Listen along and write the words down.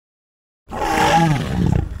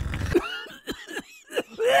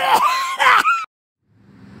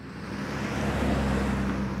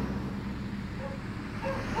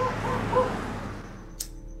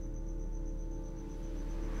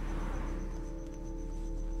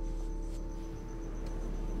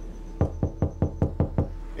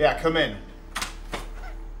Yeah, come in.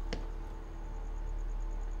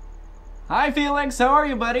 Hi, Felix. How are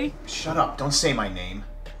you, buddy? Shut up. Don't say my name.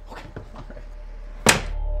 Okay. All right.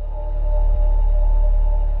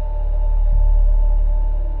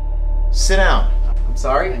 Sit down. I'm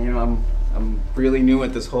sorry. You know, I'm really new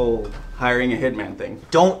at this whole hiring a hitman thing.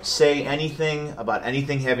 Don't say anything about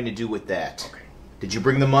anything having to do with that. Okay. Did you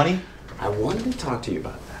bring the money? I wanted to talk to you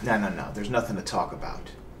about that. No. There's nothing to talk about.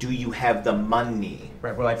 Do you have the money?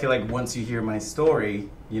 Right. Well, I feel like once you hear my story,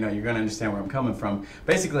 you know, you're gonna understand where I'm coming from.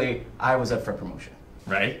 Basically, I was up for promotion,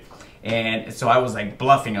 right? And so I was like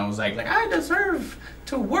bluffing. I was like I deserve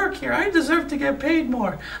to work here. I deserve to get paid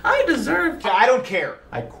more. I deserve. I don't care.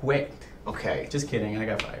 I quit. Okay. Just kidding. I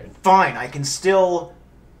got fired. Fine. I can still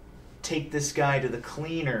take this guy to the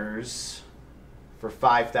cleaners for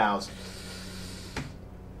 $5,000.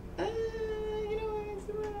 You know,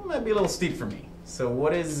 it might be a little steep for me. So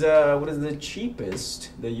what is the cheapest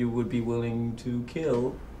that you would be willing to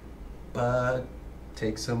kill, but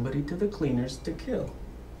take somebody to the cleaners to kill?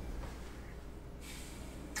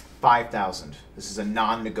 $5,000. This is a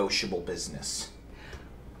non-negotiable business.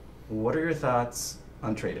 What are your thoughts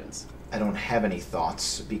on trade-ins? I don't have any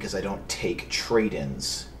thoughts because I don't take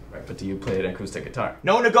trade-ins. Right, but do you play an acoustic guitar?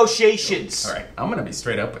 No negotiations! All right, I'm gonna be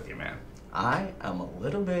straight up with you, man. I am a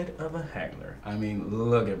little bit of a haggler. I mean,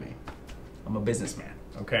 look at me. I'm a businessman,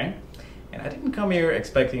 okay? And I didn't come here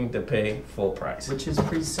expecting to pay full price, which is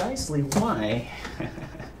precisely why I'm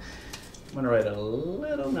gonna write a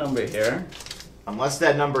little number here. Unless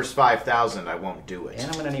that number's 5,000, I won't do it. And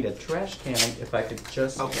I'm gonna need a trash can if I could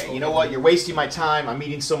just... Okay, you know what? You're wasting my time. I'm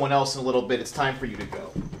meeting someone else in a little bit. It's time for you to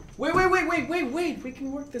go. Wait. We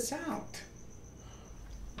can work this out.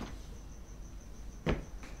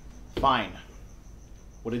 Fine.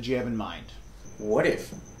 What did you have in mind? What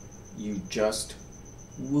if you just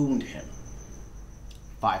wound him?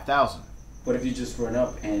 5,000. What if you just run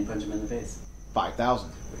up and punch him in the face? 5,000.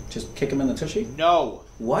 Just kick him in the tushy? No.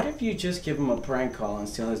 What if you just give him a prank call and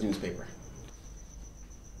steal his newspaper?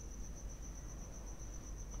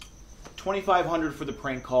 2,500 for the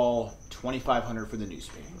prank call, 2,500 for the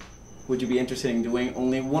newspaper. Would you be interested in doing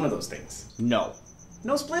only one of those things? No.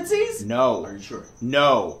 No splitsies? No. Are you sure?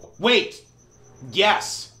 No. Wait.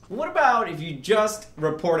 Yes. What about if you just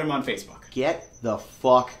report him on Facebook? Get the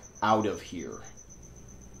fuck out of here.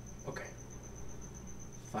 Okay.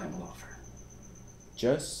 Final offer.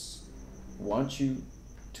 Just want you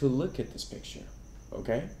to look at this picture,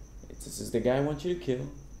 okay? This is the guy I want you to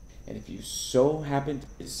kill. And if you so happen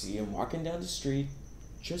to see him walking down the street,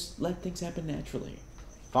 just let things happen naturally.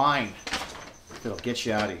 Fine. It'll get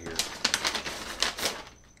you out of here.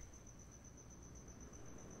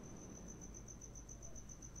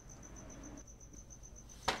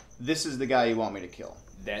 This is the guy you want me to kill.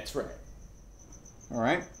 That's right. All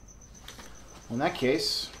right. Well, in that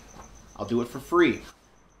case, I'll do it for free.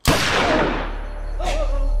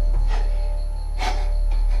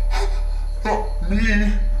 Me,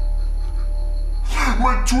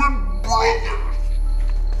 my twin brother.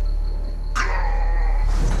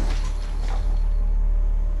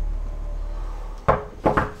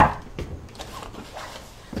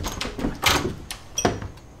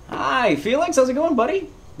 Hi, Felix. How's it going, buddy?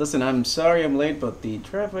 Listen, I'm sorry I'm late, but the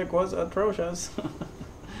traffic was atrocious.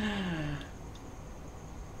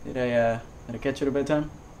 Did I catch you at a bad time?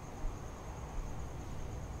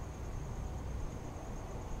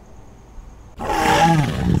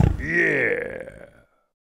 Yeah.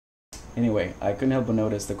 Anyway, I couldn't help but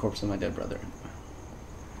notice the corpse of my dead brother.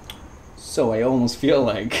 So I almost feel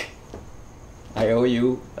like I owe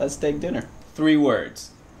you a steak dinner. 3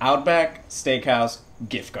 words. Outback Steakhouse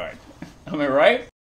gift card. Am I right?